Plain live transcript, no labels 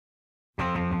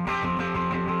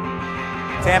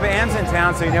Tampa Am's in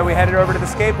town, so you know we headed over to the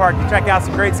skate park to check out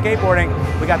some great skateboarding.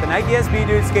 We got the Nike SB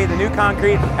dudes skating the new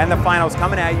concrete, and the finals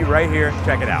coming at you right here.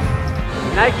 Check it out.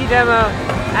 Nike demo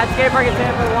at skate park in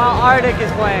Tampa while Arctic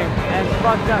is playing, and it's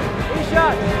fucked up.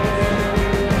 Ishod!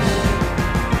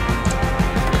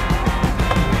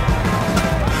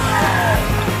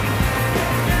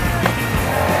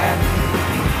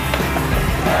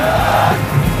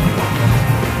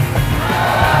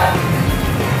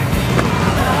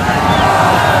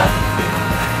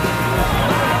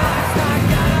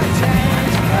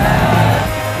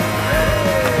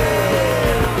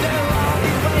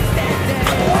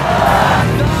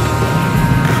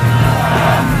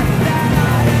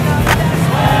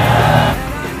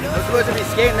 To be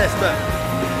skating this, but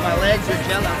my legs are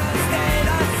jello.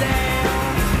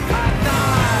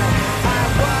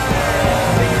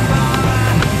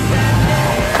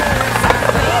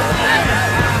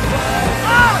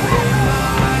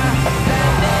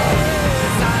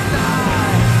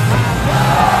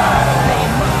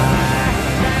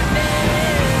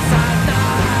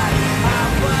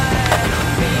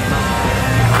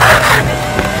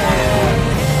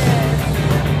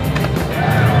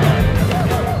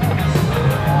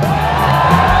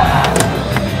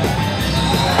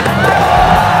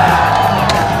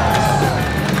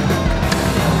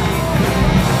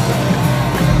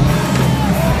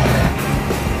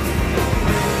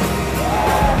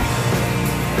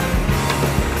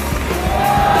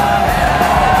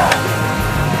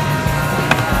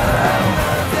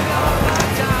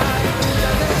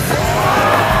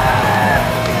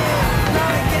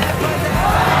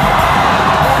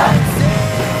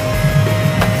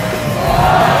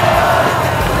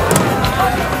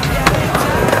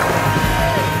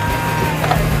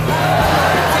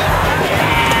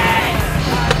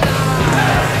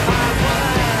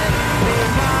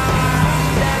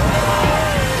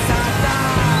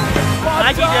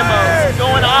 Nike demos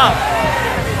going off.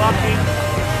 Fucking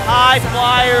high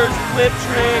flyers, flip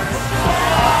tricks.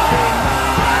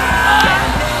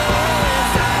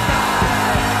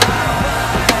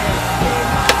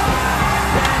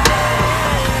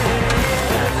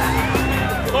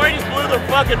 Corey just blew the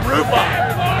fucking roof off.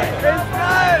 It's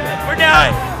done! We're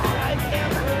done.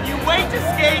 You wait to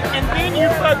skate and then you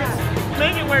fucking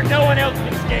make it where no one else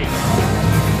can skate.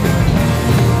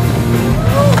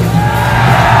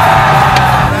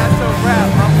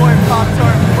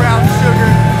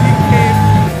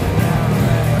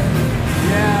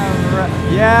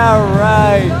 Yeah,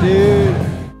 right,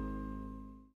 dude.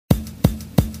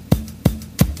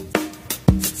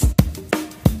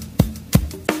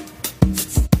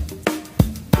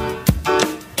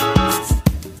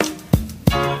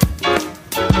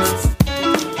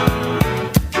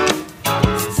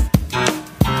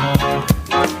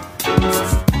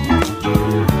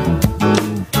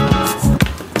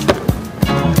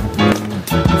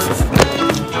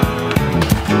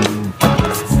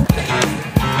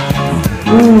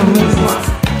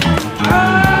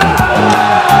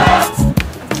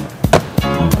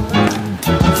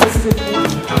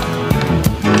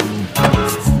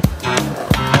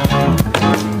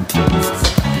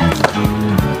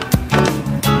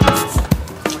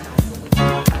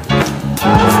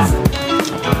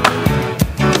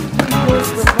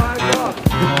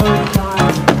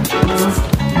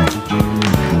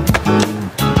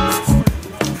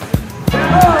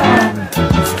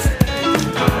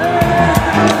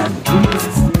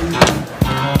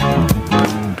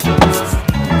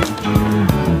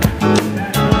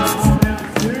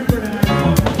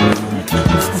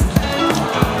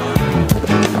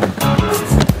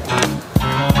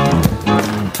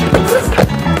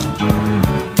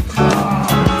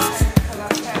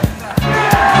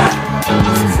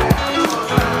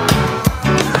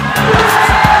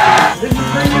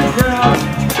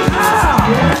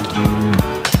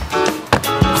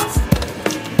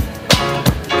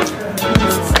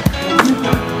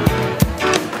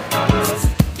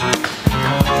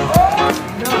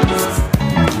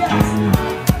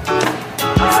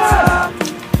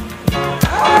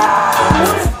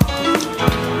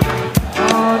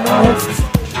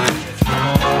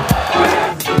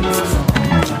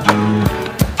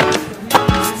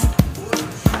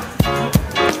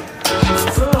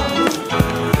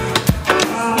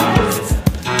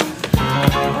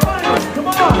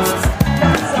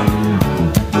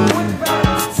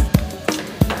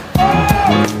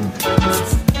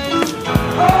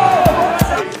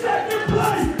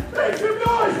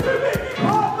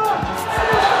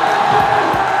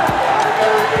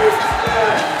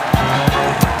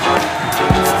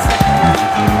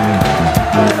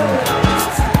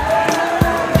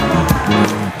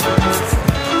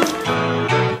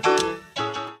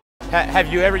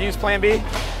 Have you ever used Plan B?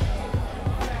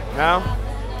 No?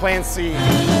 Plan C.